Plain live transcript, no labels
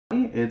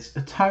It's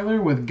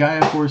Tyler with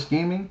Gaia Force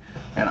Gaming,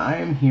 and I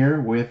am here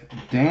with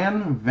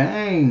Dan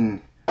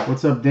VANG.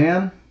 What's up,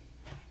 Dan?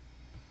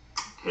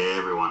 Hey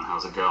everyone,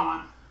 how's it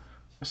going?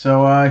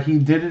 So he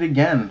did it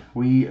again.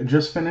 We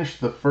just finished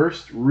the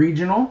first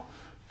regional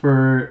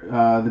for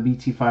the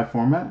BT5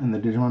 format in the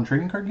Digimon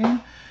trading card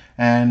game,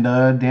 and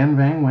Dan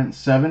VANG went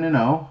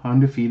 7-0,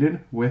 undefeated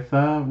with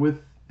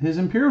his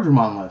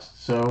IMPERIALDRAMON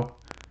list. So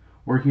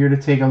we're here to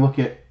take a look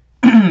at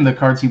the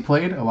cards he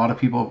played. A lot of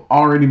people have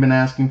already been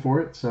asking for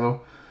it.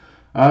 So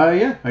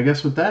yeah, I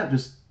guess with that,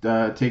 just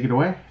take it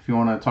away if you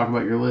want to talk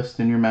about your list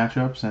and your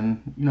matchups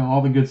and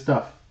all the good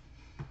stuff.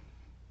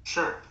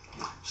 Sure.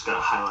 Just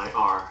gotta highlight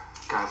our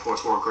Gaia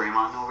Force War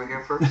Greymon over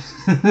here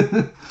first.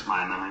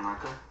 My memory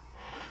marker.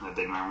 My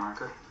big memory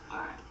marker.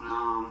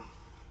 Alright.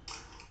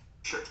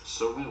 Sure.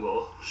 So we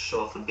will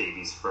show off the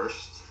babies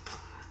first.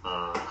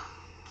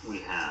 We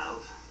have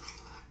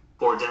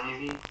 4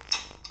 Demi-V.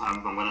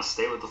 I'm going to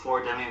stay with the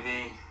 4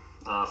 Demi-V.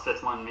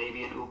 5th one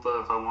maybe an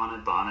Upa if I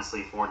wanted, but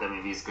honestly 4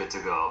 Demi-V is good to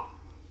go.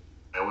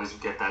 I always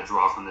get that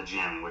draw from the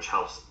jamming, which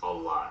helps a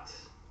lot.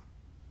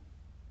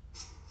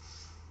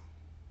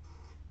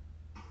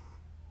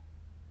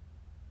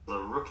 The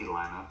rookie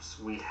lineups,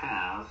 we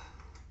have,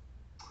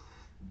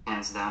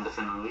 hands down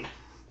definitely,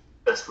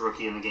 best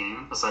rookie in the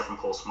game, aside from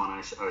Pulsemon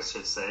I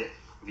should say,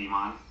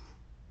 Vmon.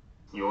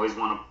 You always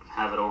want to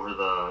have it over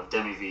the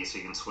Demi-V so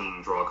you can swing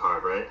and draw a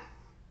card, right?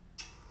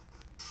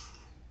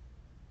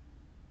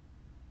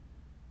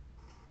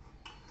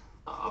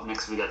 Up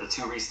next we got the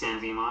 2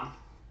 Restand Vmon.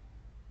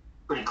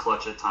 Pretty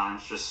clutch at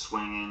times, just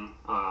swinging.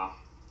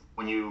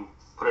 When you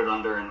put it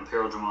under an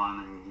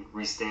IMPERIALDRAMON and you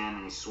restand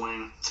and you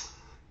swing,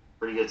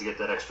 pretty good to get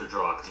that extra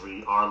draw because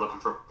we are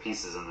looking for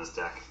pieces in this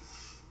deck.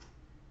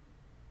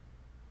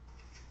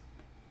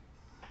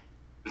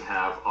 We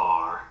have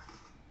our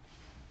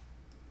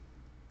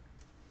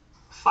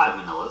 5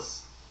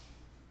 vanillas.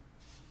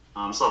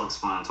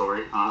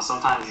 Self-explanatory.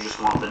 Sometimes you just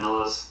want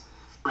vanillas.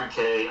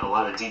 3K, a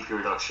lot of DP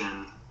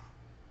reduction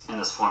in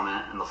this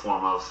format in the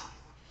form of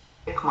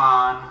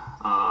Pikmon,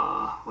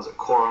 was it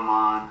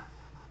Koromon,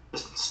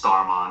 just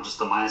Starmon. Just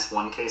the minus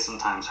 1K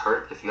sometimes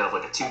hurt if you have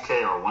like a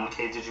 2K or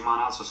 1K Digimon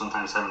out, so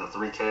sometimes having a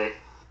 3K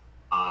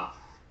kind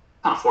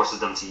of forces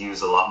them to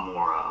use a lot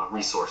more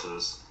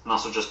resources. And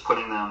also just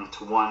putting them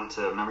to 1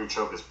 to memory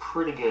choke is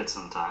pretty good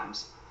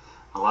sometimes.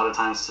 A lot of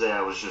times today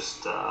I was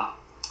just,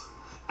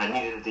 I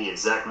needed the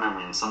exact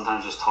memory, and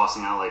sometimes just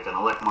tossing out like an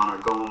Elecmon or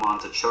Gomamon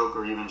to choke,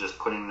 or even just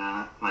putting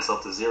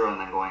myself to 0 and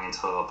then going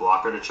into a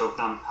blocker to choke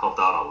them helped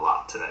out a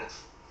lot today.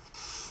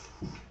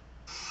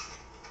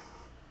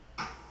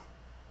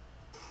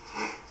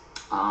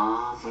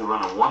 We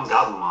run a 1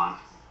 Gabumon.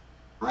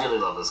 Really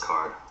love this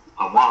card.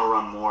 I want to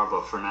run more,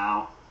 but for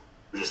now,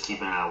 we're just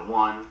keeping it at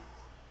 1.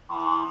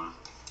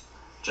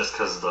 Just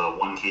because the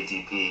 1K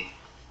DP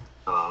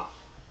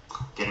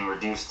getting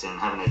reduced and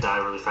having it die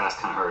really fast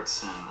kind of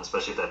hurts, and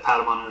especially if that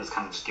Patamon is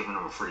kind of just giving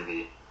them a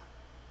freebie.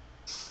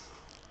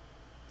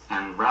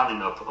 And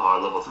rounding up our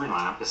level 3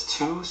 lineup is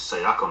 2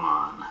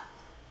 Sayakomon.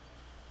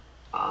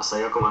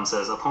 Sayakomon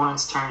says,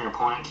 opponent's turn, your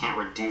opponent can't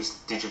reduce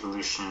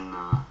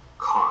Digivolution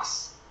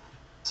costs.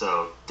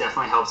 So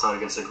definitely helps out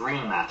against a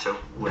green matchup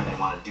when they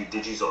want to do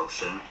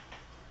Digisorption.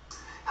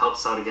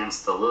 Helps out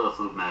against the Lilith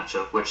Loop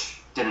matchup, which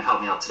didn't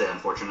help me out today,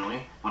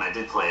 unfortunately, when I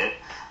did play it.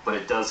 But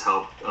it does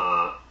help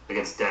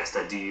against decks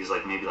that do use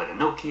maybe like a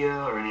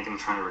Nokia or anything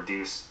trying to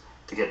reduce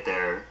to get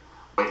their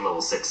white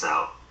level 6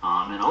 out.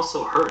 And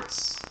also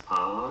hurts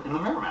in the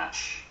mirror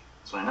match.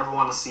 So I never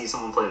want to see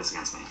someone play this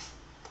against me.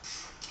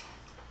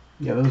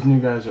 Yeah, those new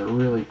guys are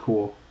really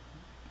cool.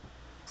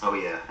 Oh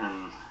yeah,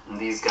 and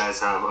these guys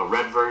have a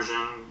red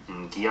version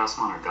in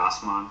Giasmon or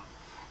Gasmon,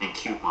 and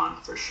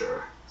Cutemon for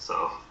sure.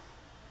 So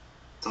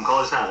some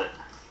colors have it.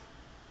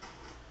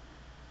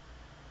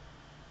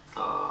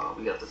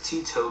 We got the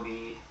 2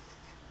 Toby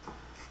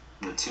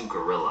and the 2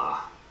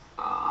 Gorilla.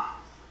 I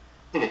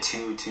think a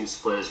 2-2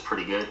 split is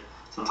pretty good.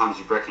 Sometimes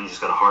you reckon you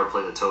just gotta hard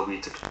play the Toby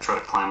to try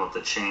to climb up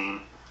the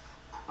chain.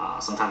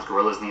 Sometimes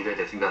Gorilla's needed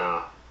if you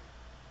gotta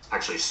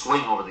actually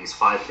swing over these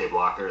 5K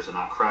blockers and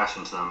not crash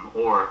into them,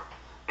 or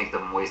make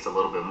them waste a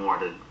little bit more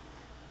to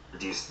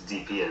reduce the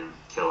DP and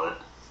kill it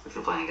if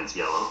you're playing against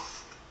yellow.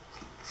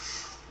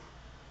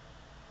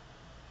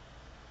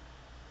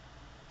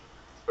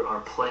 We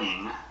are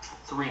playing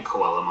 3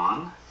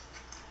 Koalamon.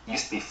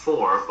 Used to be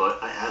 4,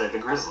 but I added a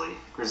Grizzly.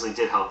 Grizzly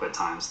did help at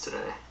times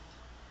today.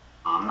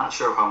 I'm not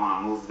sure if I want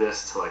to move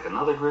this to like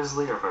another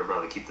Grizzly or if I'd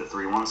rather keep the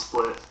 3-1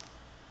 split.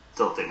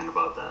 Still thinking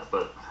about that,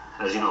 but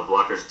as you know,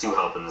 blockers do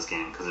help in this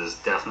game because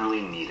it's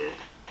definitely needed.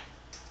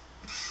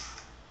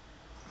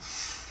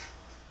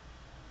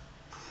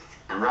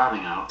 And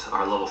rounding out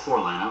our level 4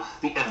 lineup,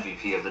 the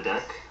MVP of the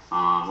deck.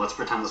 Let's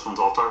pretend this one's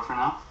alt-art for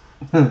now.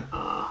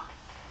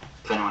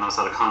 If anyone knows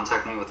how to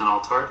contact me with an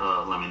alt-art,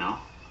 let me know.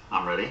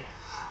 I'm ready.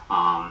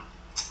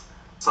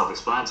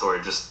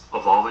 Self-explanatory, just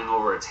evolving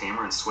over a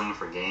Tamer and swinging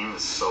for game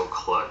is so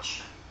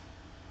clutch.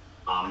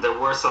 There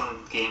were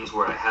some games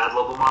where I had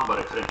Lobomon, but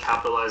I couldn't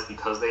capitalize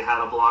because they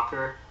had a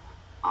blocker.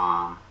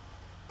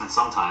 And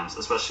sometimes,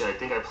 especially I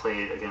think I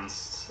played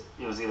against,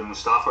 it was either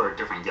Mustafa or a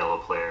different yellow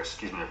player,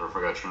 excuse me if I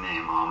forgot your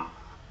name,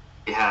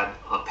 he had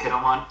a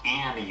Pitomon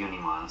and a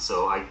Unimon,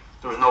 so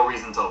there was no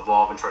reason to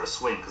evolve and try to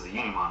swing because the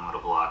Unimon would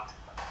have blocked.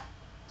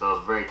 So it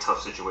was a very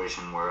tough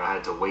situation where I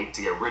had to wait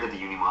to get rid of the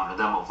Unimon and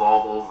then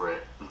evolve over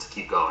it and to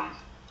keep going.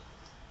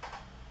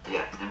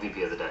 Yeah,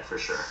 MVP of the deck for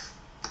sure.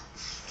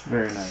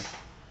 Very nice.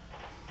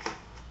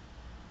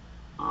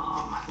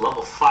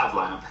 Level 5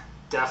 lineup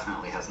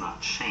definitely has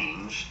not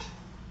changed.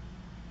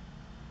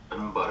 Bread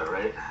and butter,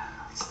 right?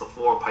 It's the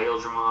 4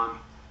 Pyldramon,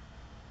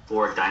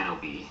 4 Dino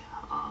Bee.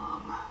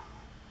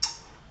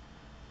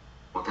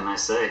 What can I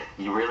say?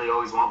 You really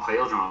always want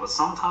Pyldramon, but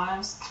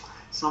sometimes,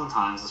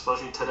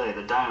 especially today,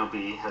 the Dino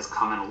Bee has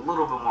come in a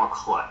little bit more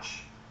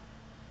clutch.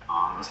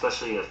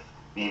 Especially if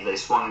they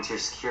swung into your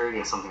security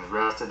and something's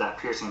rested, that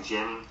piercing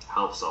jamming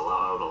helps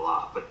out a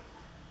lot. But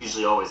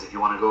usually always, if you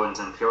want to go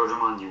into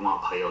IMPERIALDRAMON, you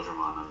want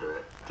Pyldramon under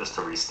it, just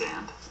to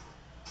restand.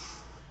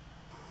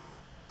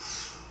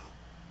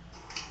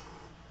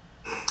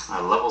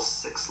 Our level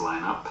 6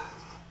 lineup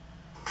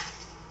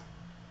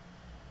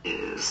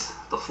is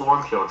the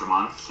 4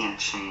 IMPERIALDRAMON, can't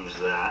change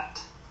that.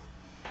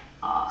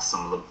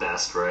 Some of the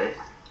best, right?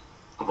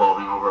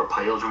 Evolving over a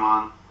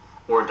Pyldramon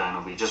or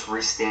Dino Bee, just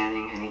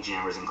restanding any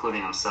jammers,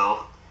 including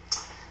himself.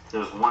 There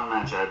was one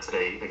match I had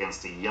today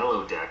against a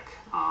yellow deck.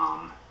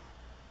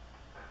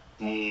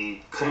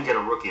 He couldn't get a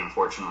rookie,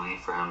 unfortunately,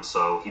 for him,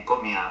 so he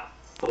put me at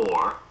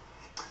 4.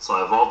 So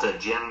I evolved a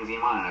jamming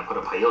Vmon and I put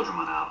a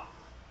Pyldramon out.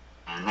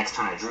 And next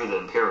turn I drew the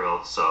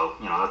Imperial, so,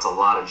 that's a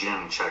lot of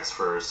jamming checks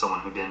for someone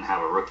who didn't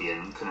have a rookie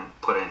and couldn't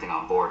put anything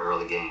on board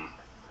early game.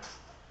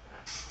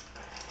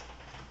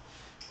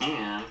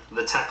 And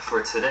the tech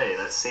for today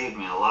that saved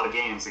me a lot of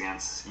games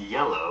against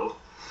yellow,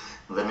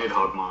 the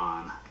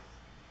Nidhoggmon.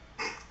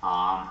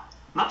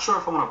 Not sure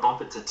if I want to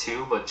bump it to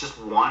 2, but just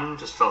 1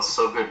 just felt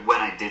so good when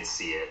I did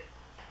see it.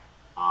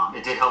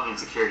 It did help me in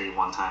security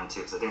one time too,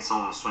 because I think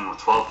someone was swinging with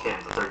 12k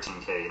into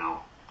 13k,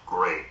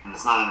 great. And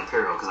it's not an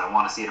Imperial because I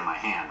want to see it in my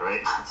hand,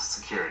 right? Not the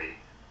security.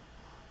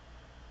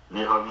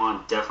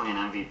 Nidhoggmon, definitely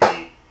an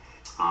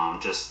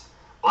MVP. Just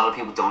a lot of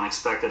people don't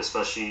expect it,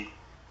 especially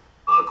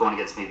going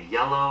against maybe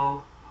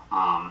yellow.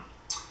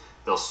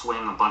 They'll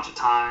swing a bunch of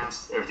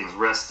times, everything's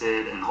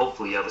rested, and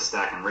hopefully you have a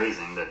stack and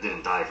raising that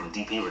didn't die from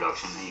DP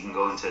reduction, and you can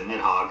go into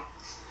Nidhogg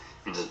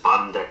and just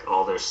bottom deck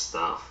all their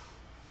stuff.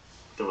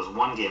 There was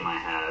one game I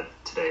had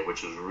today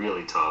which was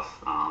really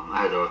tough.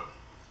 I had to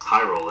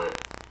high roll it.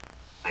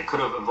 I could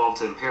have evolved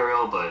to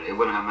Imperial, but it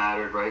wouldn't have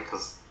mattered, right?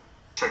 Because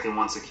checking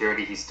 1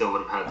 security, he still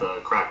would have had the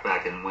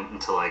crackback and went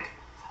into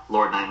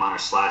Lord Nightmon or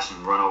Slash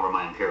and run over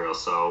my Imperial.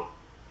 So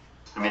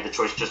I made the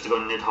choice just to go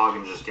to Nidhogg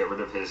and just get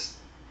rid of his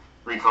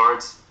 3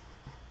 cards.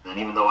 And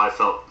even though I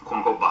felt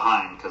quote-unquote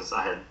behind because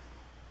I had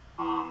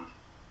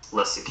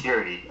less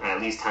security, I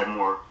at least had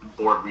more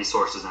board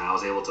resources and I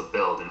was able to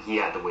build, and he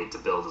had to wait to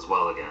build as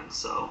well again.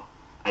 So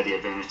I had the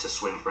advantage to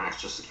swing for an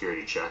extra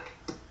security check.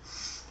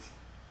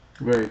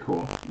 Very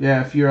cool.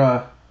 Yeah, if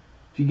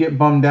you get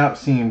bummed out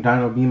seeing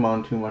Dino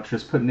Beamon too much,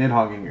 just put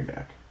Nidhogg in your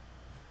deck.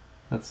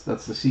 That's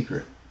the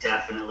secret.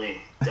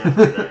 Definitely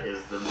that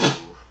is the move.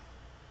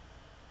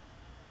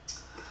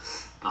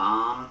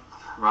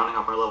 Rounding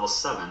up our level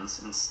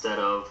 7s, instead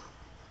of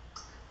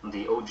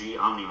the OG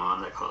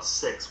Omnimon that costs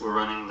 6, we're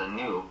running the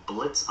new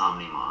Blitz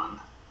Omnimon.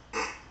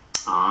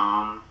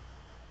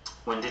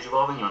 When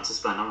Digivolving, you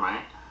unsuspend them,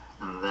 right?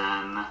 And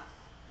then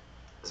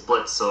it's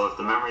Blitz, so if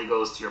the memory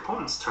goes to your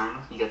opponent's turn,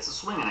 he gets to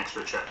swing an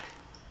extra check.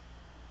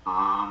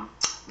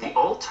 The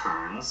ult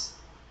turns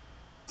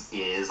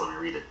is, let me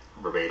read it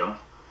verbatim.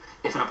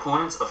 If an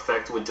opponent's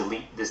effect would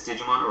delete this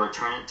Digimon or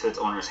return it to its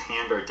owner's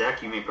hand or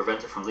deck, you may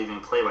prevent it from leaving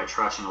play by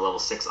trashing a level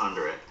 6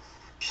 under it.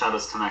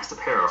 Shoutouts to Max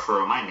DePera for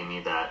reminding me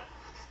that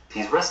if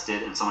he's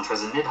rested and someone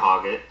tries to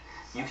Nidhogg it,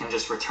 you can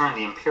just return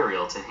the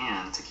Imperial to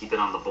hand to keep it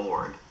on the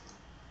board.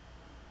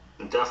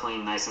 So definitely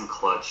nice and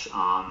clutch.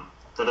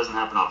 That doesn't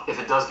happen often.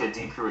 If it does get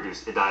DP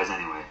reduced, it dies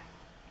anyway.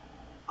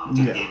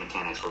 Due to game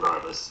mechanics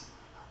regardless.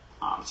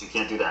 So you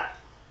can't do that.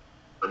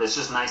 But it's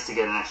just nice to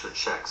get an extra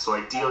check. So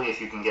ideally if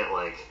you can get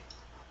your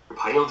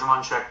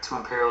Pyldramon check, 2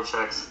 Imperial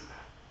checks,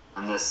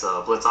 and this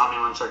Blitz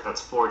Omnimon check, that's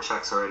 4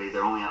 checks already.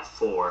 They're only at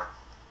 4.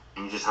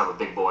 And you just have a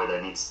big boy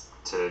that needs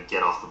to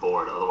get off the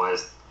board.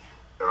 Otherwise,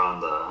 they're on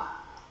the...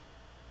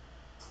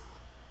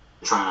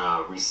 You're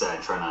trying to reset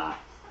and trying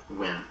to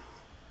win.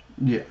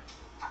 Yeah.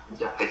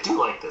 Yeah, I do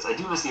like this. I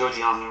do miss the OG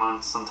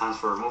Omnimon sometimes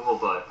for removal,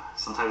 but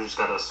sometimes you just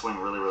gotta swing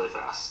really, really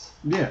fast.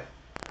 Yeah.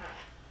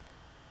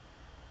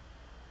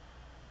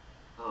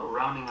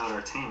 Rounding out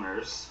our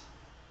tamers,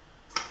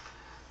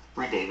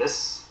 Bree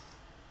Davis,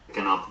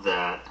 picking up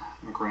that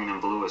green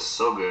and blue is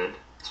so good,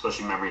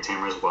 especially Memory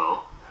Tamer as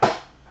well.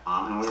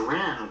 And we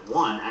ran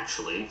one,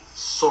 actually,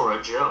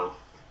 Sora Joe.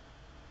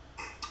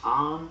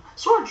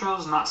 Sora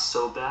Joe's not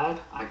so bad.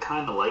 I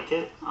kind of like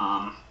it.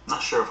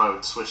 Not sure if I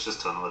would switch this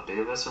to another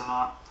Davis or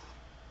not.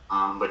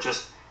 But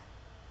just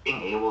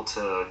being able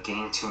to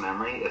gain 2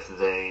 memory if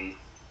they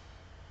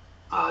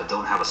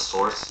don't have a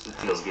source, it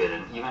feels good.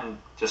 And even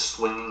just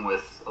swinging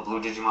with a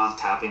blue Digimon,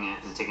 tapping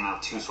it, and taking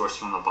out 2 sources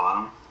from the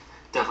bottom,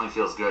 definitely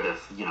feels good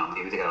if,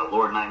 maybe they got a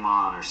Lord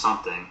Nightmon or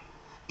something.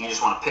 You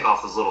just want to pick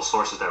off those little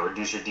sources that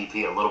reduce your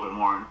DP a little bit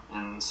more,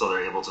 and so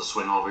they're able to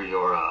swing over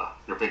your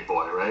big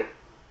boy, right?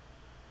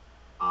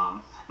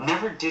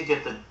 Never did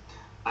get the...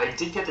 I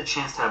did get the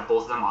chance to have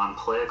both of them on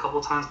play a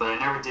couple times, but I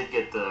never did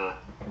get the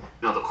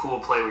cool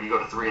play where you go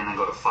to 3 and then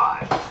go to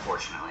 5,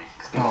 unfortunately,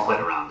 because people played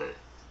around it.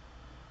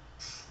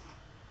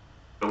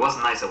 It was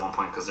nice at one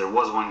point, because there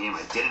was one game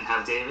I didn't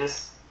have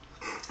Davis,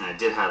 and I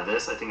did have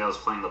this. I think I was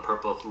playing the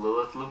purple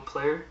Lilith Loop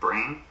player,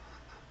 Brain.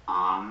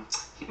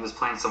 He was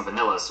playing some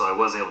vanilla, so I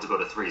was able to go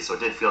to 3, so it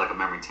did feel like a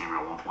memory tamer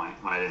at one point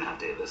when I didn't have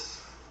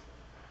Davis.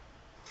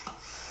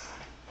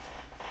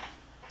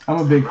 I'm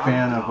a big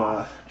fan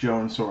of Joe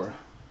and Sora.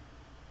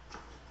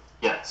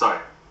 Yeah, sorry.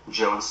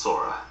 Joe and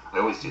Sora. I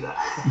always do that.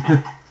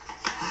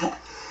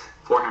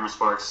 4 Hammer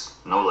Sparks,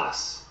 no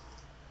less.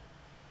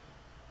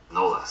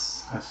 No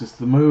less. That's just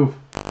the move.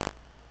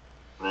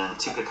 Then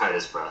 2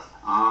 Kakaitis Breath.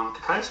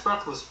 Kakaitis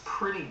Breath was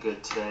pretty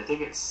good today. I think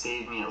it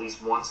saved me at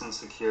least once in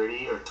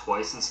security, or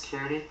twice in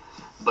security.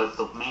 But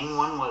the main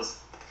one was,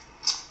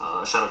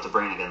 shout out to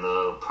Brain again,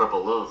 the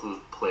purple Lilith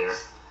player.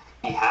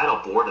 He had a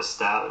board of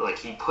stab, like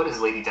he put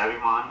his Lady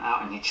Dabumon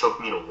out and he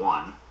choked me to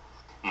 1.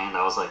 And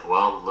I was like,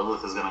 well,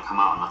 Lilith is going to come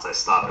out unless I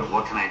stop it.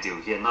 What can I do?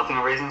 He had nothing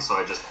raising, so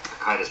I just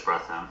Kakaitis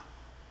Breath him.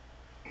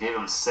 I gave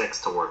him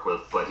 6 to work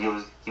with, but he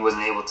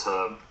wasn't able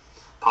to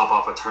pop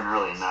off a turn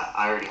early, and that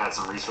I already had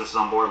some resources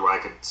on board where I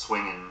could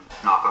swing and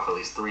knock off at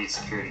least 3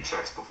 security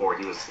checks before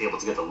he was able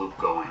to get the loop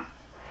going.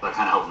 That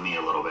kind of helped me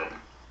a little bit.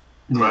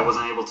 So I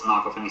wasn't able to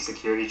knock off any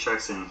security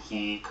checks, and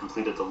he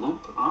completed the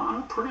loop.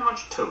 I'm pretty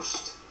much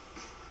toast.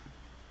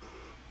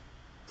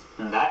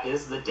 And that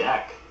is the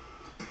deck.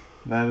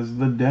 That is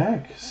the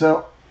deck.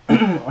 So,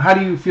 how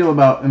do you feel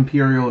about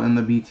Imperial in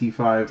the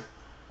BT5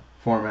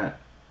 format?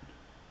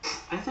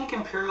 I think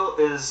Imperial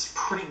is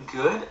pretty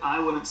good. I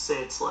wouldn't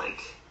say it's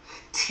like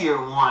tier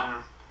 1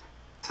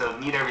 to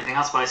meet everything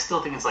else, but I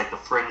still think it's like the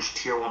fringe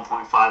tier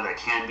 1.5 that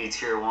can be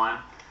tier 1,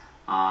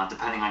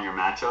 depending on your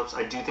matchups.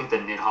 I do think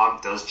that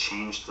Nidhogg does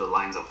change the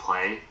lines of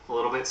play a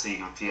little bit, so you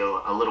can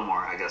feel a little more,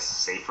 I guess,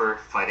 safer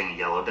fighting a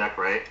yellow deck,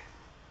 right?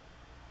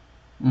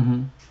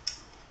 Mm-hmm.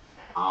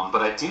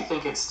 But I do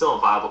think it's still a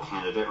viable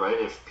candidate, right?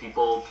 If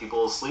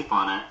people sleep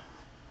on it,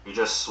 you're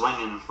just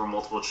swinging for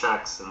multiple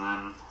checks, and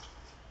then,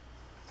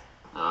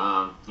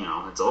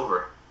 it's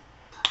over.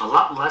 A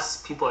lot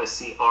less people I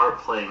see are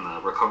playing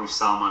the Recovery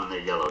Salmon in their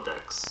yellow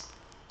decks.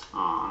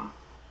 My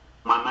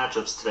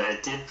matchups today,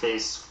 I did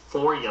face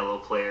 4 yellow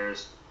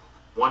players,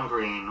 1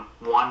 green,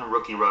 1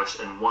 Rookie Rush,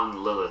 and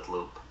 1 Lilith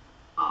Loop.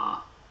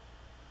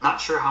 Not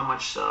sure how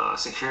much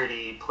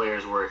security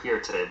players were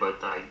here today, but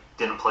I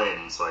didn't play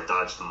any, so I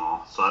dodged them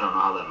all. So I don't know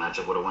how that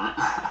matchup would have went.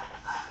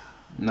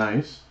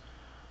 Nice.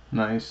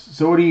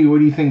 So what do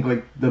you think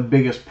like the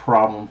biggest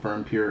problem for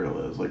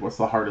Imperial is? Like, what's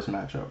the hardest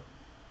matchup?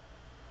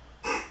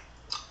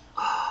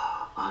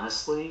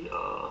 Honestly,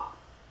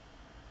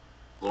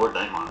 Lord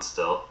Nightmon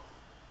still.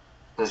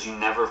 Because you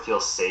never feel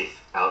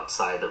safe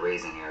outside the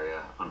raising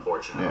area,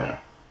 unfortunately. Yeah.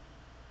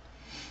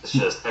 It's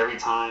just every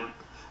time...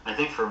 I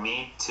think for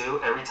me,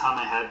 too, every time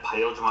I had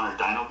Pyodramon or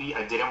Dino Beat,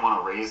 I didn't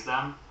want to raise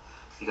them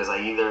because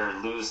I either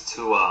lose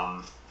to,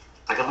 I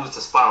could lose to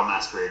Spiral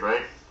Masquerade,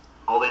 right?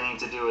 All they need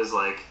to do is,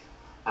 like,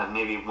 have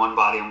maybe 1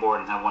 body on board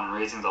and have 1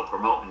 raising, they'll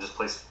promote and just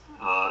place,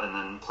 and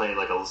then play,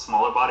 like, a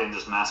smaller body and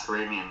just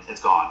Masquerade me and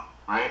it's gone,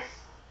 right?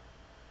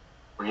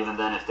 Or even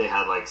then, if they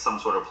had, like, some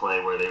sort of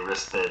play where they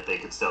risked it, they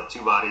could still have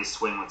 2 bodies,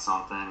 swing with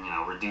something,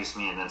 reduce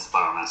me and then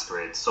Spiral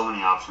Masquerade. So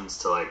many options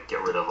to, like,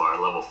 get rid of our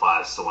level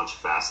 5 so much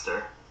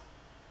faster.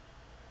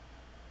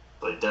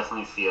 But I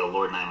definitely feel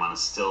Lord Nightmon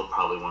is still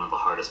probably one of the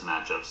hardest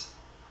matchups.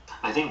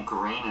 I think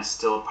Green is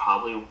still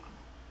probably,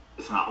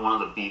 if not one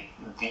of the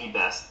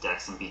best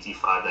decks in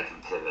BT5 that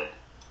can pivot.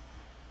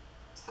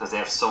 Because they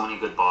have so many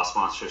good boss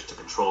monsters to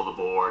control the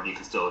board. You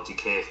can still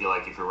OTK if you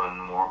like, if you're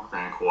running more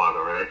Grand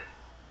Kawaga, right?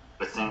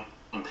 But I think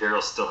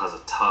Imperial still has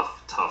a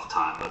tough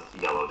time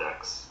with yellow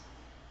decks.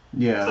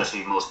 Yeah.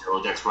 Especially most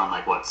yellow decks run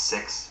like,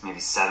 6, maybe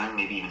 7,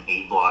 maybe even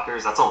 8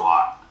 blockers. That's a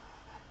lot.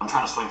 I'm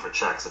trying to swing for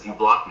checks. If you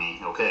block me,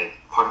 okay,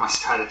 part of my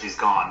strategy's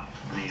gone,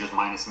 and then you just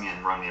minus me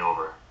and run me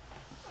over.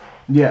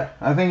 Yeah,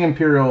 I think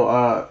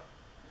Imperial,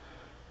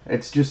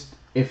 it's just,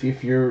 if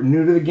you're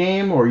new to the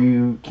game, or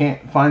you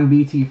can't find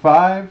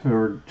BT5,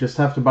 or just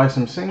have to buy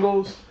some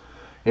singles,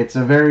 it's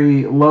a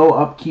very low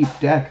upkeep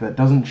deck that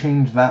doesn't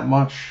change that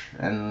much,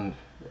 and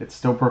it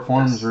still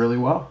performs really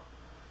well.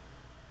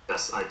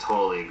 Yes, I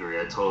totally agree.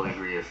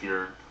 If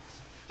you're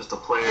just a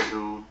player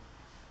who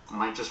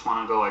might just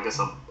want to go, I guess,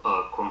 a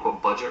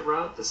quote-unquote budget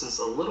route, this is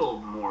a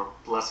little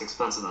less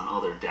expensive than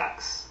other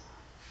decks.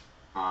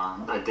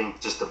 I think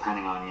just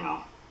depending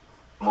on,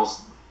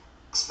 most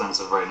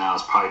expensive right now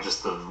is probably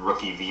just the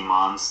Rookie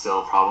Vmon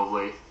still,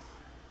 probably.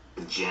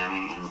 The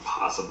Jamming, and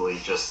possibly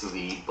just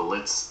the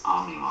Blitz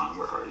Omnimon.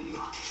 Where are you?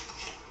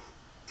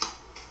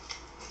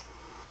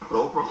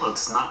 Overall,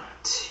 it's not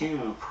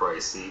too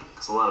pricey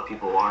because a lot of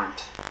people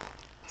aren't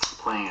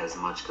playing as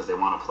much because they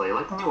want to play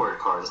like newer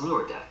cards,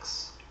 newer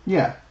decks.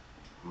 Yeah.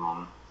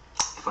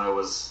 If I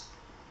was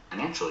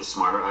financially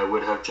smarter, I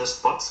would have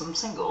just bought some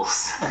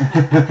singles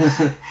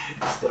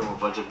instead of a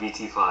bunch of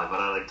BT5. But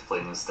I like to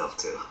play new stuff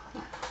too.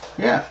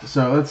 Yeah,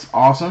 so that's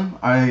awesome.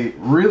 I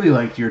really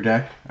liked your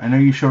deck. I know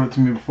you showed it to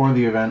me before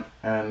the event,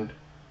 and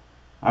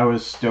I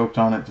was stoked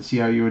on it to see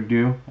how you would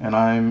do. And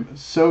I'm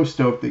so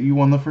stoked that you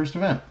won the first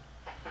event.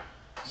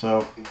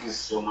 So thank you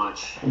so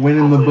much.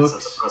 Winning the books.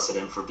 It's a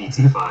precedent for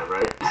BT5,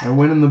 right? And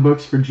winning the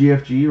books for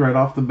GFG right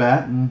off the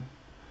bat, and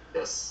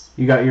yes,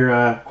 you got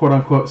your quote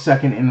unquote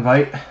second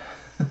invite.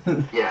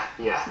 Yeah.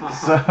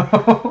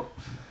 So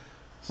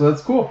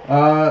that's cool.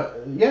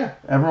 Yeah,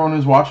 everyone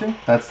who's watching,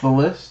 that's the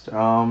list.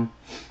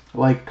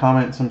 Like,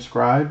 comment,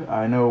 subscribe.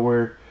 I know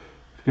we're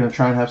gonna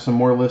try and have some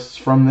more lists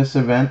from this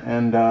event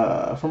and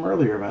from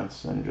earlier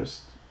events, and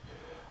just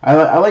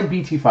I like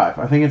BT5.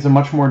 I think it's a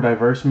much more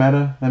diverse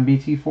meta than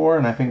BT4,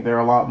 and I think there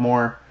are a lot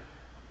more.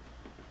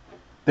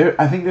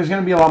 I think there's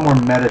gonna be a lot more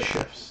meta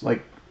shifts.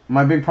 Like,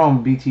 my big problem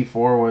with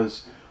BT4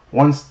 was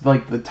once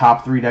like the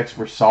top 3 decks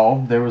were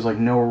solved, there was like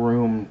no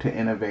room to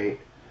innovate.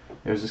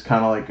 It was just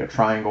kind of like a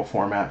triangle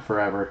format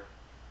forever.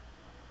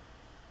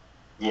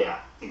 Yeah,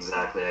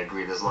 exactly. I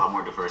agree. There's a lot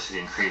more diversity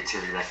and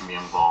creativity that can be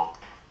involved.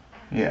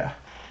 Yeah,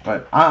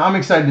 but I'm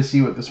excited to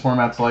see what this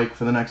format's like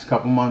for the next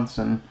couple months,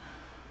 and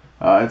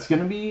it's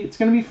gonna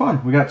be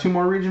fun. We got 2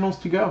 more regionals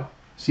to go.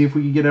 See if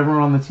we can get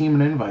everyone on the team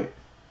an invite.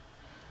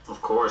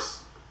 Of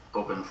course,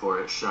 open for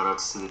it.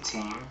 Shoutouts to the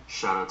team.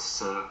 Shoutouts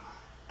to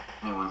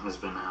anyone who's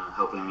been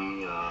helping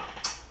me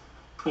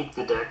tweak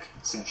the deck,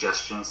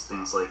 suggestions,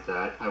 things like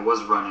that. I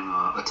was running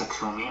a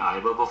Takumi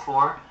Aiba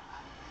before,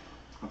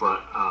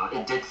 but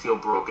it did feel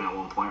broken at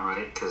one point,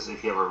 right? Because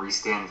if you have a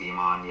restand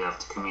Vmon, you have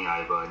Takumi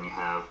Aiba, and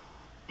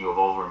you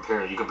evolve over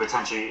Imperial, you could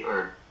potentially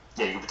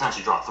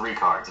draw 3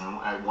 cards. And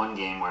at one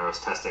game where I was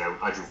testing,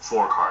 I drew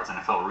 4 cards, and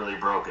it felt really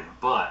broken.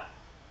 But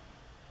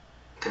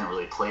I couldn't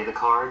really play the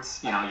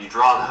cards. You know, you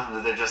draw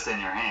them, they're just in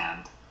your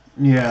hand.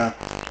 Yeah.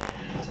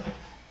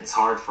 It's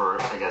hard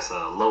for, I guess,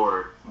 a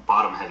lower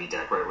bottom-heavy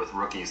deck, right, with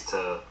rookies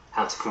to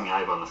have Takumi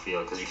Aiba on the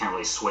field because you can't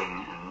really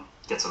swing and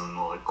get some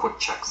like quick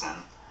checks in.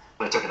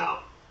 But I took it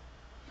out.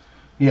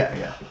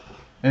 Yeah.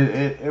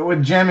 It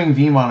with jamming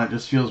Vmon, it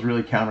just feels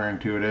really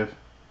counterintuitive.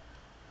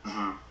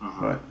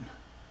 But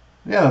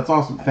yeah, that's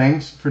awesome.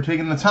 Thanks for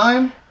taking the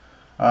time.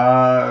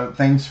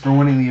 Thanks for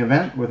winning the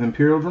event with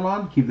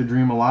IMPERIALDRAMON. Keep the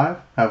dream alive.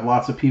 Have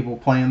lots of people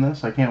playing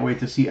this. I can't wait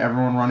to see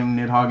everyone running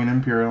Nidhogg and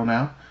Imperial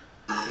now.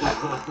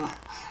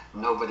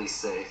 Nobody's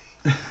safe.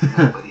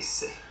 Nobody's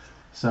safe.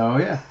 So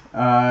yeah,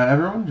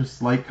 everyone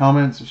just like,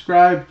 comment,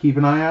 subscribe, keep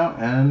an eye out,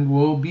 and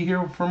we'll be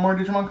here for more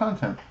Digimon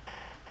content.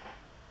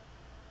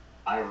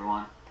 Bye,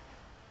 everyone.